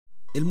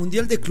El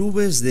Mundial de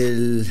Clubes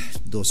del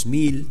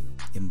 2000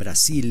 en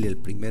Brasil, el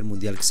primer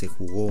mundial que se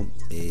jugó,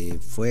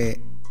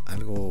 fue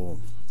algo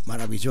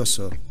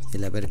maravilloso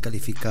el haber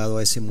calificado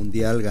a ese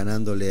mundial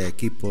ganándole a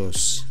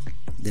equipos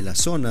de la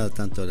zona,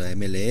 tanto la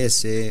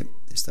MLS,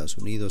 Estados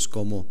Unidos,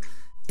 como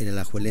el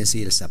Alajuelense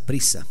y el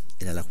Saprissa,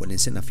 el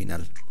Alajuelense en la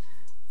final.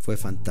 Fue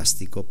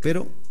fantástico,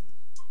 pero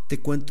te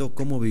cuento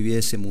cómo viví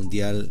ese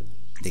Mundial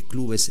de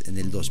Clubes en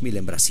el 2000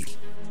 en Brasil.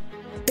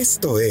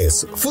 Esto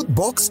es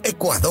Footbox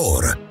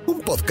Ecuador, un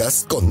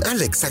podcast con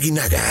Alex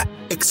Aguinaga,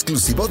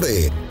 exclusivo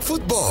de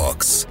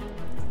Footbox.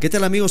 ¿Qué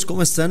tal amigos?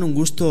 ¿Cómo están? Un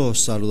gusto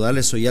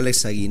saludarles. Soy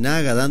Alex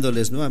Aguinaga,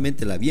 dándoles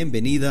nuevamente la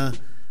bienvenida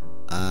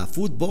a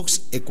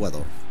Footbox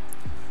Ecuador,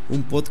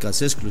 un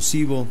podcast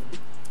exclusivo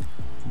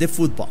de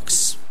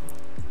Footbox.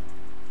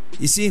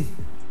 Y sí,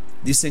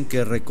 dicen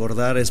que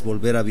recordar es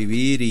volver a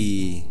vivir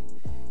y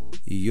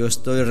yo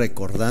estoy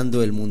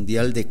recordando el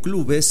Mundial de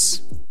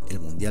Clubes,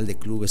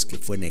 que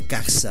fue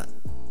Necaxa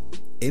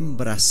en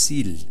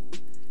Brasil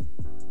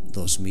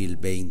 2000,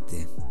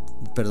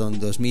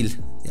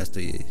 ya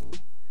estoy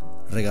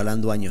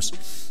regalando años,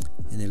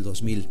 en el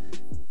 2000,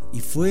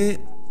 y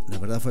la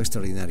verdad fue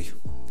extraordinario.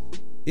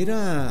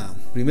 Era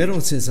primero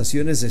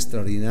sensaciones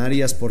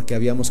extraordinarias porque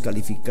habíamos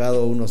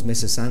calificado unos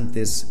meses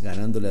antes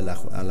ganándole a la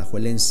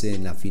Alajuelense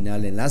en la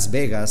final en Las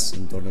Vegas,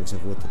 un torneo que se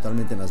jugó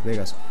totalmente en Las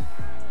Vegas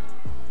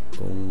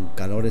con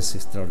calores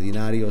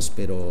extraordinarios,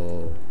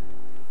 pero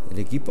el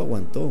equipo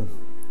aguantó.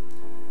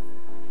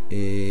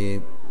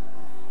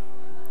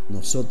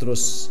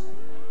 Nosotros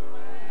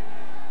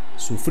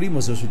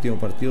sufrimos en su último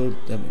partido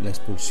la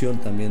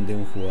expulsión también de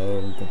un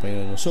jugador, un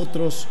compañero de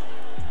nosotros.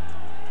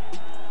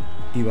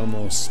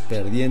 Íbamos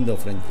perdiendo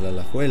frente a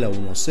la Alajuela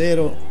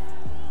 1-0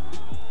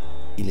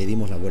 y le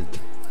dimos la vuelta.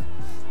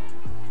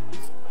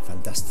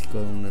 Fantástico,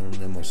 una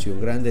emoción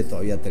grande.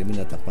 Todavía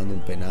termina tapando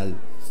un penal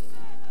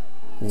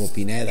Hugo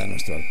Pineda,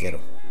 nuestro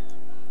arquero.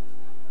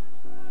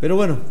 Pero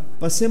bueno,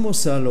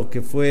 pasemos a lo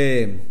que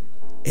fue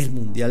el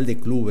Mundial de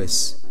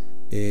Clubes.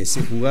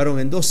 Se jugaron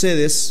en dos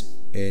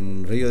sedes,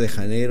 en Río de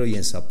Janeiro y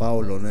en Sao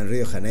Paulo. No, en Río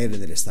de Janeiro,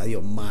 en el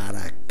estadio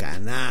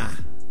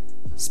Maracaná.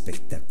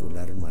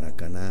 Espectacular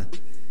Maracaná.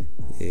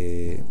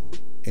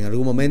 En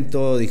algún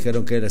momento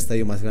dijeron que era el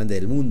estadio más grande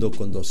del mundo,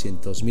 con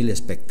 200,000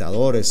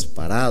 espectadores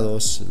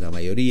parados, la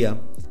mayoría.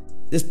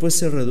 Después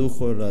se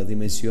redujo las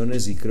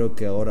dimensiones y creo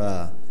que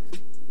ahora,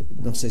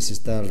 no sé si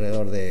está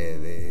alrededor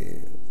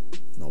de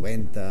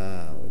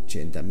 90,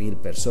 80,000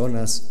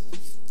 personas.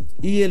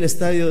 Y el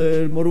estadio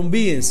del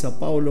Morumbi en Sao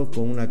Paulo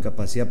con una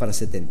capacidad para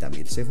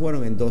 70,000. Se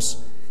jugaron en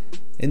dos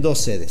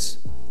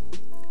sedes.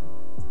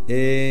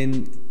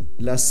 En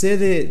la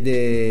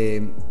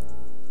sede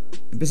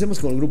empecemos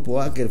con el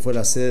grupo A, que fue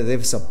la sede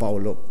de Sao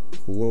Paulo.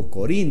 Jugó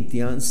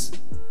Corinthians,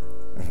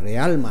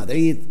 Real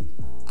Madrid,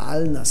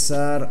 Al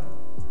Nassr,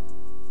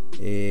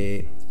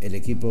 el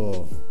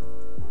equipo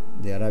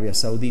de Arabia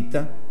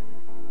Saudita,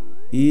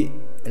 y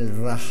el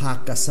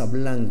Raja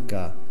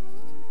Casablanca,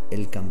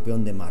 el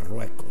campeón de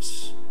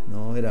Marruecos,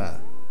 ¿no?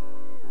 Era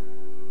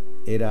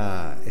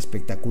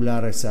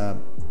espectacular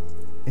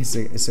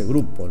ese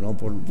grupo, ¿no?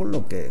 Por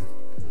lo que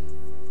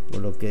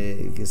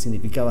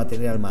significaba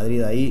tener al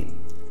Madrid ahí.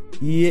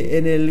 Y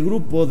en el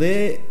grupo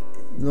de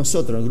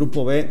nosotros, en el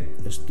grupo B,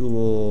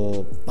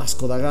 estuvo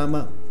Vasco da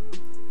Gama,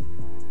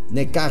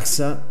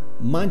 Necaxa,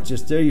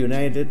 Manchester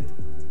United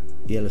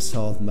y el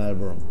South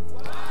Melbourne.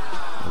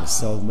 El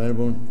South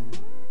Melbourne,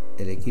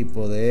 el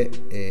equipo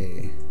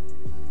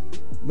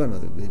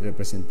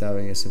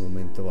representaba en ese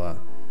momento a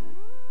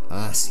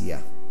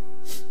Asia.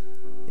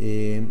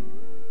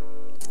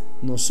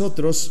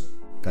 Nosotros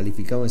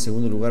calificamos en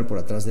segundo lugar por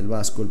atrás del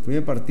Vasco. El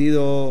primer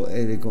partido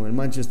con el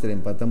Manchester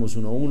empatamos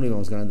 1-1,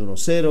 íbamos ganando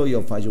 1-0,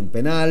 yo fallo un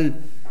penal,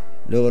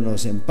 luego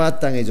nos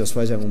empatan, ellos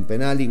fallan un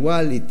penal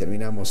igual y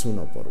terminamos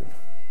 1-1.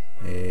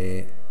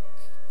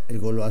 El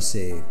gol lo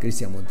hace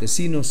Cristian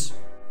Montesinos,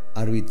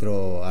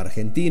 árbitro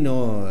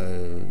argentino,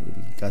 el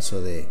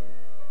caso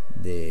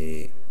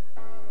de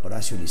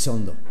Horacio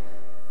Elizondo.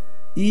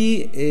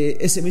 Y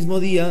ese mismo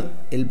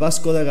día el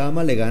Vasco da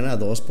Gama le gana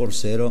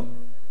 2-0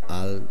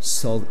 al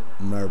South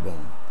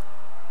Melbourne.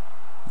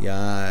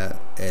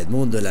 Ya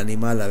Edmundo el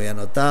animal había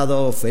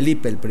anotado,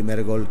 Felipe el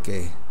primer gol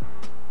que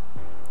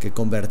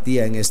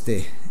convertía en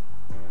este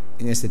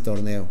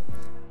torneo.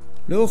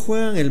 Luego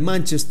juegan el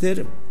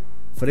Manchester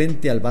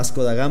frente al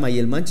Vasco da Gama y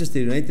el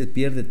Manchester United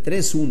pierde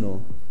 3-1.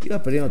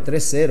 Iba perdiendo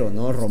 3-0,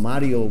 ¿no?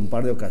 Romario un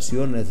par de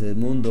ocasiones,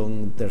 Edmundo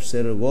un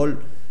tercer gol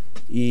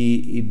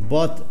y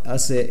Bot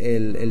hace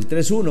el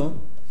 3-1.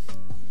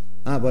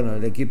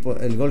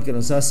 El gol que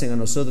nos hacen a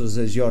nosotros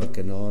es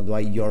York, ¿no?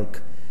 Dwight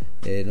York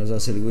nos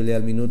hace el gol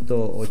al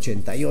minuto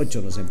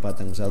 88, nos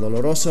empatan. O sea,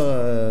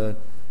 dolorosa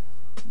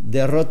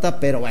derrota,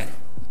 pero bueno,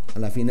 a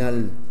la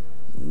final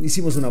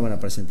hicimos una buena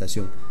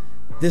presentación.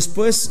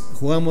 Después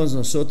jugamos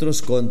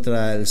nosotros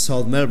contra el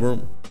South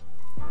Melbourne.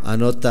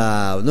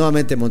 Anota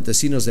nuevamente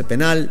Montesinos de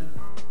penal.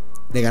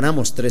 Le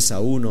ganamos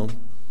 3-1.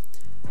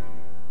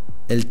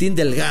 El Team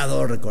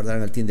Delgado,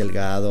 recordaron el Team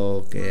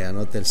Delgado que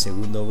anota el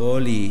segundo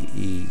gol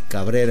y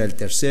Cabrera el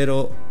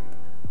tercero.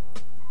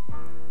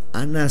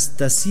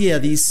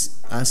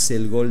 Anastasiadis hace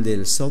el gol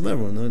del South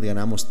Melbourne, ¿no?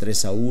 Ganamos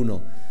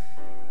 3-1.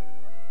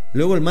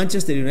 Luego el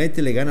Manchester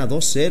United le gana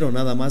 2-0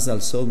 nada más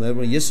al South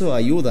Melbourne, y eso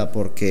ayuda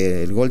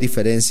porque el gol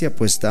diferencia,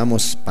 pues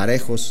estamos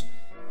parejos.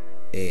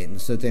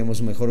 Nosotros tenemos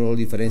un mejor gol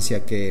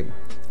diferencia que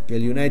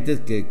el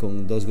United, que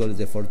con 2 goles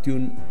de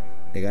Fortune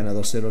le gana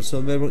 2-0 al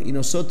South Melbourne, y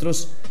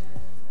nosotros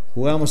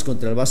jugamos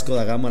contra el Vasco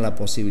da Gama la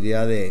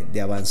posibilidad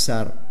de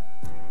avanzar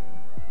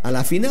a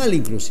la final.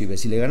 Inclusive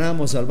si le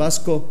ganábamos al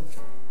Vasco,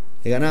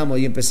 le ganamos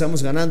y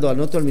empezamos ganando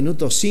al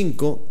minuto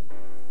 5,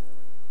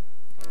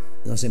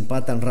 nos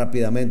empatan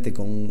rápidamente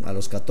a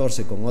los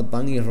 14 con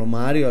Otman, y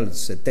Romario al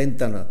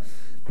 70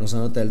 nos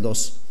anota el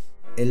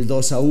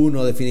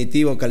 2-1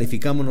 definitivo.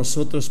 Calificamos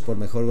nosotros por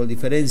mejor gol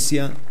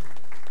diferencia.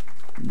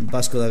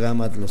 Vasco da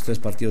Gama, los 3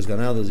 partidos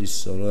ganados,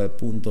 hizo 9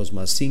 puntos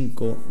más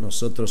 5,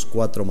 nosotros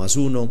 4 más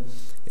 1,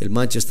 el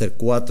Manchester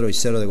 4 y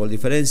 0 de gol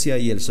diferencia,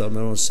 y el South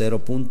Melbourne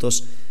 0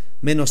 puntos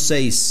menos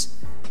 6.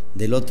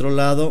 Del otro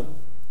lado,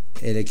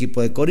 el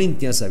equipo de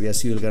Corinthians había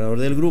sido el ganador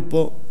del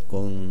grupo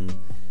con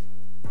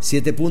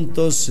 7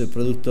 puntos,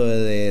 producto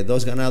de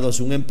 2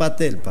 ganados, 1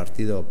 empate. El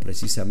partido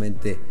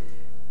precisamente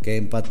que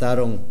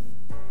empataron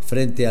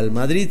frente al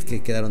Madrid,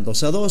 que quedaron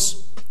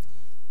 2-2,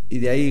 y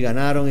de ahí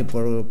ganaron, y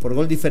por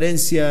gol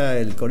diferencia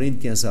el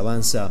Corinthians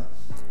avanza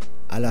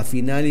a la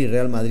final, y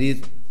Real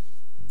Madrid,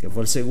 que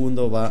fue el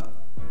segundo,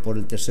 va por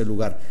el tercer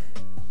lugar.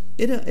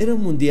 Era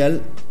un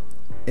mundial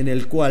en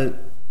el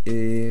cual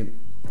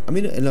a mí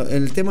en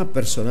el tema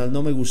personal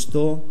no me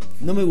gustó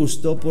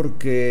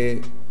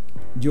porque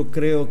yo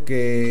creo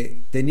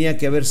que tenía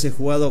que haberse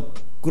jugado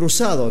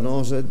cruzado, ¿no?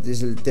 O sea,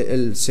 es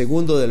el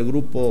segundo del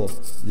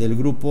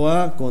grupo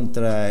A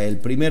contra el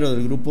primero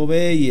del grupo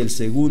B, y el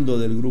segundo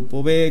del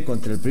grupo B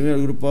contra el primero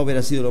del grupo A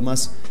hubiera sido lo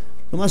más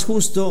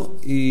justo,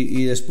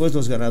 y después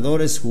los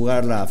ganadores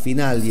jugar la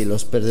final y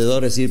los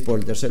perdedores ir por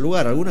el tercer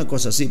lugar, alguna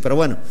cosa así. Pero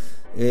bueno,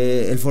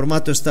 el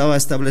formato estaba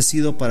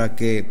establecido para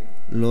que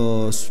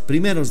los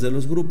primeros de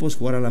los grupos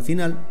jugaran la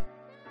final,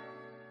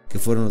 que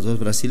fueron los 2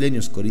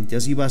 brasileños,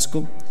 Corinthians y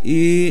Vasco,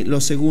 y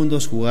los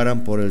segundos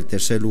jugaran por el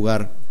tercer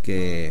lugar,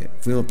 que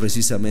fuimos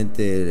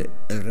precisamente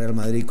el Real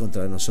Madrid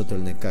contra nosotros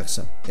el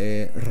Necaxa.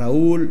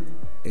 Raúl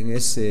en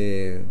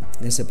ese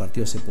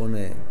partido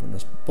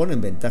nos pone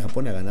en ventaja,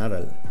 pone a ganar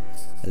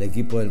al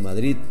equipo del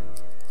Madrid,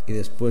 y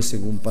después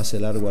en un pase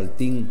largo al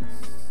team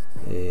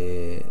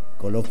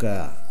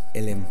coloca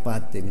el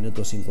empate,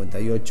 minuto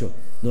 58.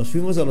 Nos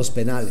fuimos a los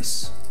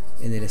penales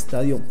en el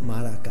estadio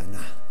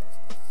Maracaná.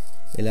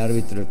 El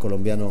árbitro, el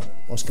colombiano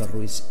Oscar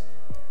Ruiz,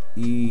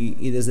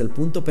 y desde el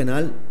punto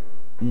penal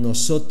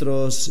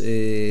nosotros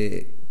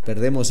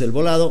perdemos el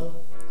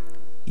volado,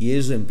 y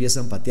ellos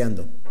empiezan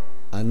pateando.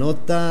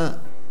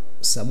 Anota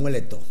Samuel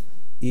Eto'o,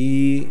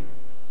 y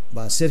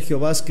va Sergio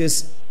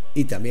Vázquez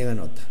y también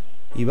anota.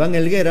 Iván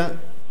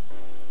Helguera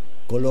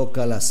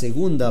coloca la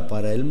segunda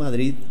para el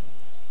Madrid,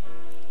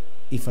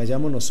 y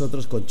fallamos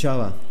nosotros con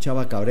Chava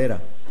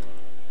Cabrera.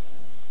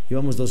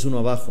 Íbamos 2-1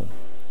 abajo.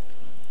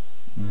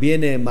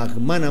 Viene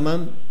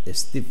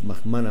Steve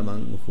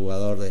McManaman, un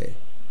jugador de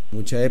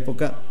mucha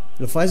época,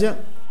 lo falla,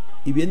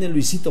 y viene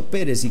Luisito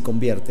Pérez y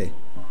convierte.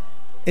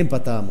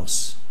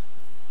 Empatamos.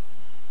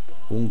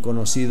 Un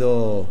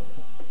conocido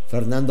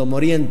Fernando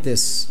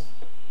Morientes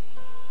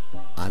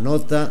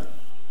anota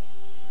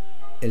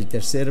el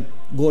tercer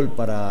gol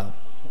para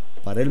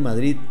el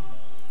Madrid,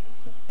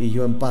 y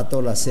yo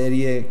empato la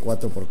serie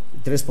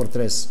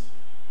 3-3.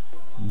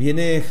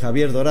 Viene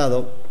Javier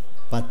Dorado,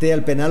 patea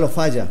el penal, o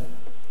falla,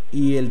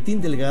 y el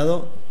Team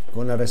Delgado,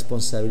 con la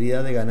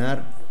responsabilidad de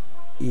ganar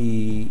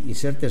y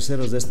ser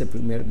terceros de este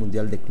primer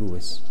Mundial de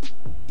Clubes,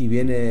 y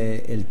viene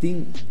el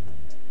Team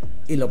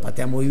y lo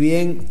patea muy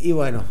bien, y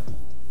bueno,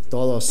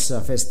 todos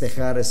a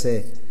festejar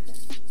ese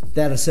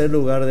tercer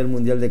lugar del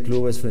Mundial de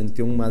Clubes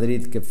frente a un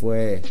Madrid que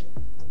fue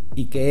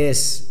y que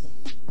es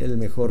el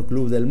mejor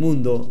club del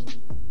mundo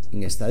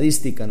en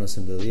estadística, no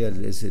se me olvida,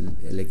 es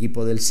el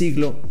equipo del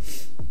siglo,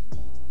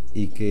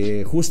 y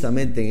que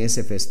justamente en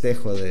ese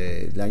festejo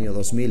del año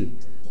 2000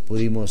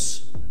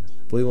 pudimos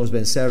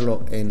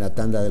vencerlo en la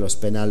tanda de los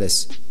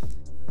penales.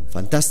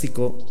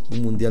 Fantástico,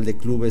 un Mundial de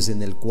Clubes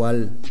en el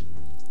cual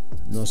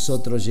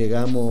nosotros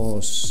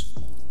llegamos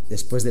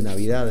después de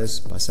Navidades,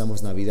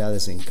 pasamos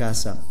Navidades en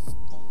casa,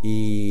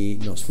 y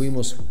nos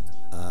fuimos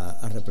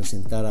a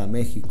representar a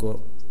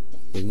México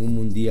en un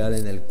mundial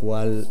en el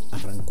cual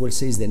arrancó el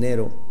 6 de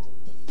enero,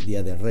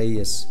 Día de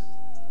Reyes,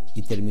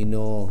 y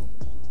terminó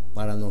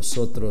para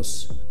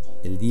nosotros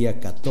el día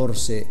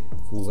 14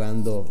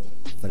 jugando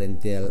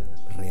frente al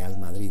Real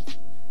Madrid.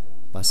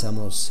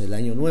 Pasamos el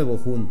año nuevo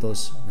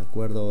juntos, me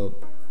acuerdo,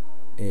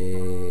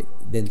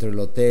 dentro del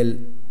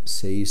hotel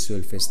se hizo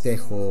el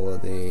festejo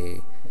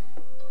de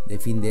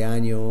fin de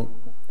año.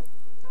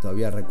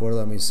 Todavía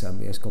recuerdo a mis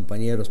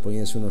compañeros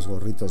poniéndose unos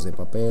gorritos de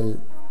papel,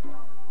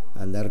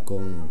 andar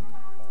con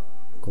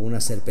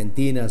unas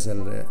serpentinas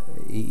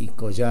y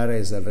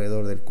collares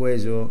alrededor del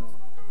cuello,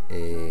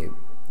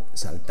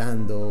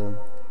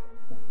 saltando,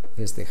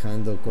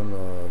 festejando con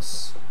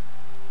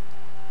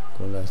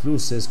las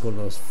luces, con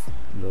los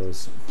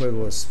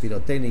juegos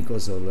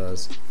pirotécnicos o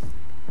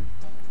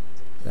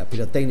la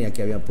pirotecnia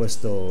que habían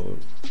puesto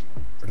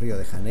Río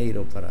de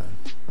Janeiro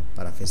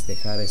para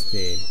festejar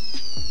este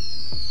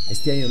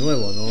año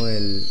nuevo, ¿no?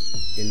 El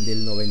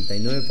del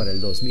 99 para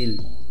el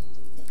 2000.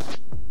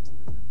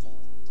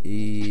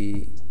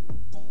 Y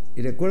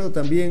recuerdo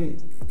también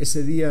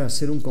ese día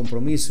hacer un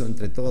compromiso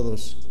entre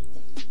todos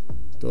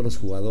los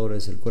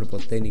jugadores, el cuerpo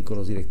técnico,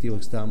 los directivos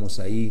que estábamos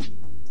ahí,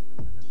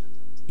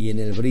 y en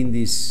el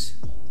brindis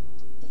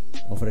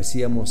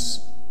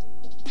ofrecíamos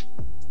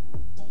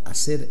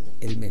hacer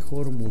el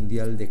mejor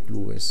Mundial de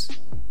Clubes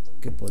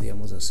que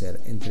podíamos hacer,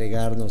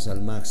 entregarnos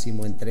al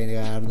máximo,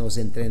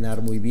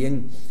 entrenar muy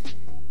bien.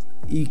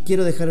 Y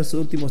quiero dejar estos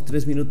últimos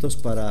 3 minutos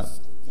para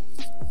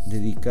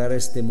dedicar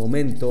este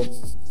momento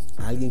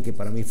a alguien que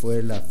para mí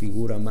fue la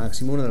figura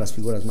máxima, una de las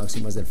figuras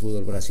máximas del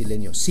fútbol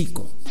brasileño,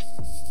 Zico.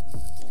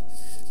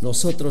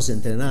 Nosotros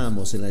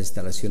entrenábamos en las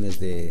instalaciones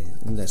de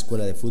una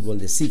escuela de fútbol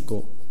de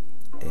Zico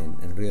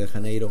en Río de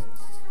Janeiro,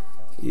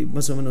 y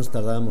más o menos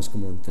tardábamos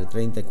como entre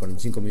 30 y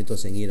 45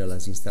 minutos en ir a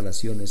las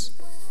instalaciones.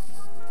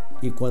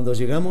 Y cuando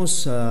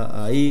llegamos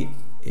ahí,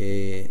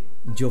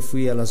 yo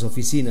fui a las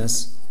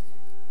oficinas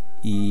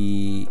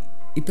y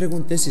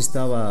pregunté si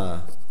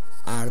estaba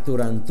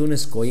Arthur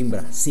Antunes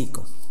Coimbra,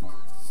 Zico.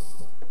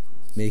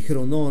 Me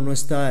dijeron, no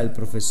está el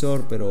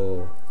profesor,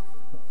 pero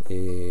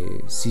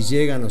si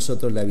llega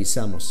nosotros le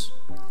avisamos.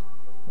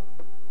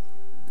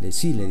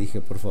 Sí, le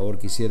dije, por favor,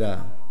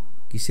 quisiera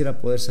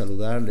poder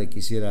saludarle,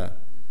 quisiera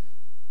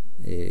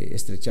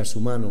estrechar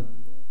su mano.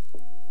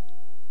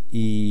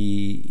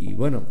 Y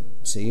bueno,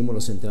 seguimos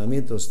los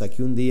entrenamientos hasta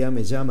que un día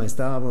me llama.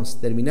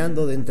 Estábamos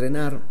terminando de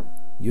entrenar,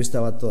 yo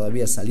estaba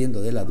todavía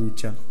saliendo de la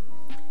ducha,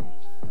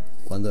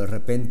 cuando de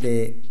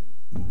repente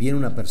viene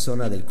una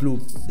persona del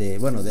club, de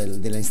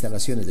las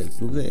instalaciones del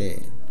club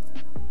de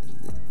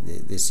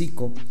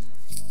Zico,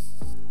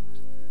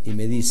 y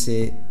me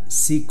dice: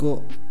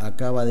 Zico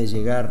acaba de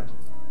llegar,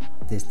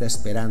 te está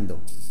esperando.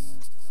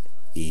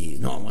 Y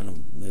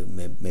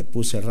me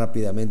puse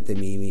rápidamente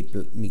mi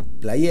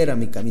playera,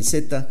 mi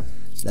camiseta,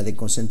 la de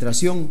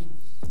concentración,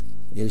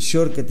 el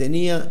short que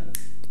tenía,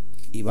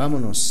 y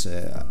vámonos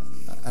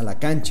a la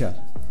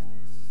cancha.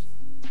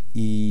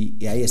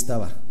 Y ahí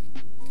estaba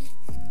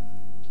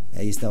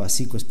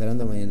Zico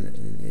esperándome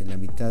en la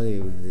mitad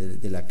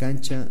de la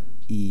cancha.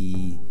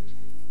 Y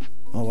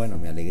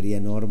mi alegría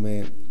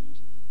enorme.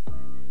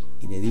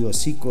 Y le digo: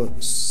 Zico,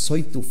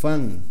 soy tu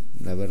fan,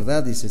 la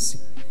verdad. Dice,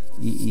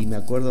 y me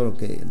acuerdo lo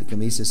que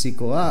me dice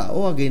Zico: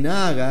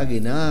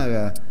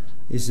 Aguinaga,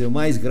 es el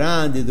más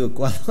grande de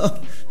Ecuador.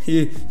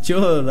 Y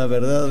yo, la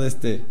verdad,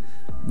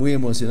 muy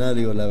emocionado,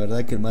 digo, la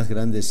verdad que el más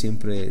grande es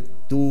siempre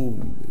tú,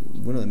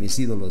 uno de mis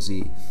ídolos.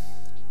 Y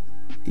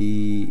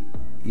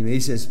me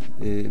dices,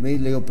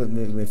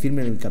 me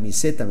firmen mi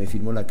camiseta, me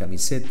firmó la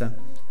camiseta,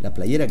 la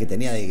playera que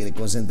tenía de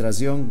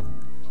concentración,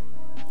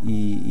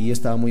 y yo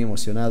estaba muy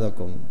emocionado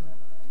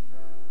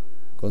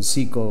con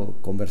Zico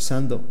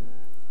conversando.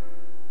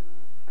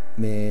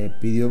 Me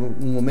pidió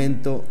un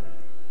momento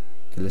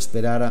que lo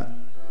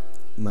esperara,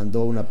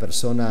 mandó una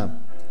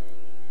persona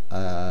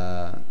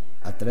a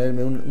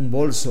traerme un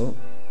bolso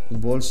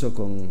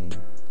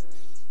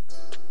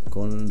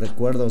con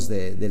recuerdos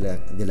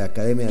de la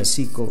Academia de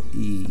Zico,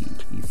 y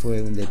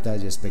fue un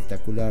detalle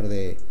espectacular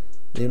de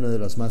uno de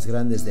los más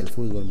grandes del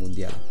fútbol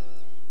mundial.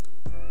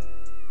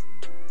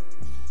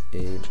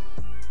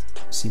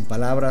 Sin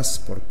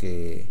palabras,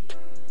 porque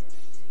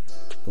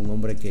un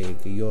hombre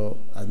que yo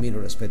admiro,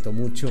 respeto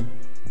mucho,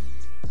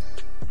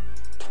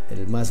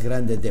 el más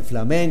grande de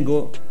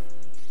Flamengo,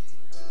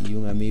 y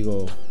un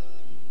amigo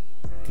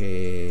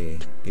que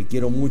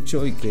quiero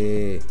mucho y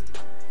que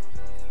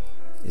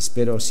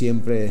espero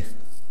siempre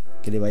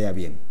que le vaya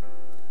bien.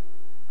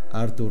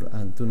 Arthur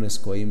Antunes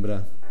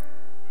Coimbra,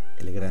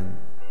 el gran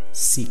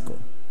Zico.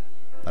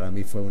 Para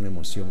mí fue una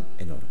emoción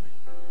enorme.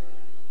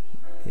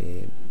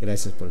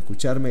 Gracias por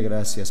escucharme,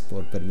 gracias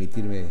por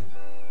permitirme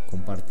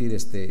compartir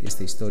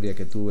esta historia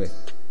que tuve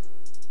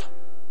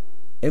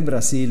en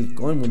Brasil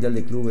con el Mundial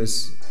de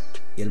Clubes,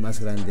 y uno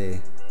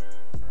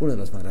de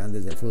los más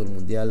grandes del fútbol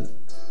mundial,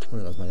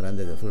 uno de los más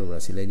grandes del fútbol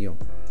brasileño,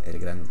 el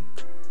gran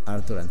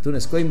Arthur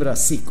Antunes Coimbra,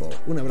 Zico.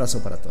 Un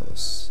abrazo para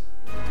todos.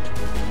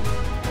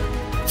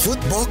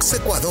 Footbox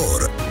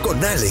Ecuador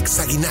con Alex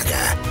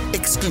Aguinaga,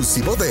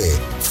 exclusivo de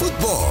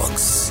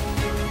Footbox.